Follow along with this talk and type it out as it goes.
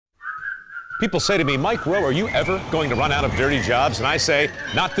People say to me, Mike Rowe, are you ever going to run out of dirty jobs? And I say,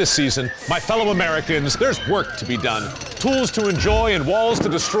 not this season. My fellow Americans, there's work to be done. Tools to enjoy and walls to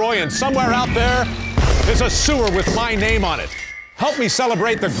destroy, and somewhere out there is a sewer with my name on it. Help me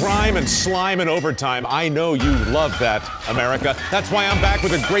celebrate the grime and slime and overtime. I know you love that, America. That's why I'm back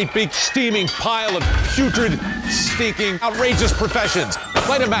with a great big steaming pile of putrid, stinking, outrageous professions.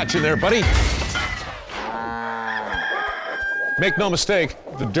 Light a match in there, buddy. Make no mistake,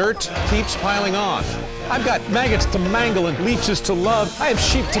 the dirt keeps piling on. I've got maggots to mangle and leeches to love. I have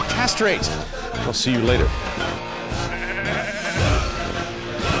sheep to castrate. I'll see you later.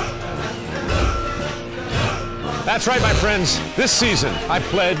 That's right, my friends. This season, I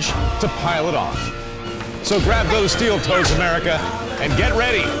pledge to pile it on. So grab those steel toes, America, and get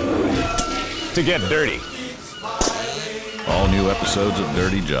ready to get dirty. All new episodes of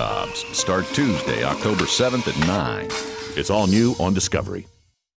Dirty Jobs start Tuesday, October 7th at 9. It's all new on Discovery.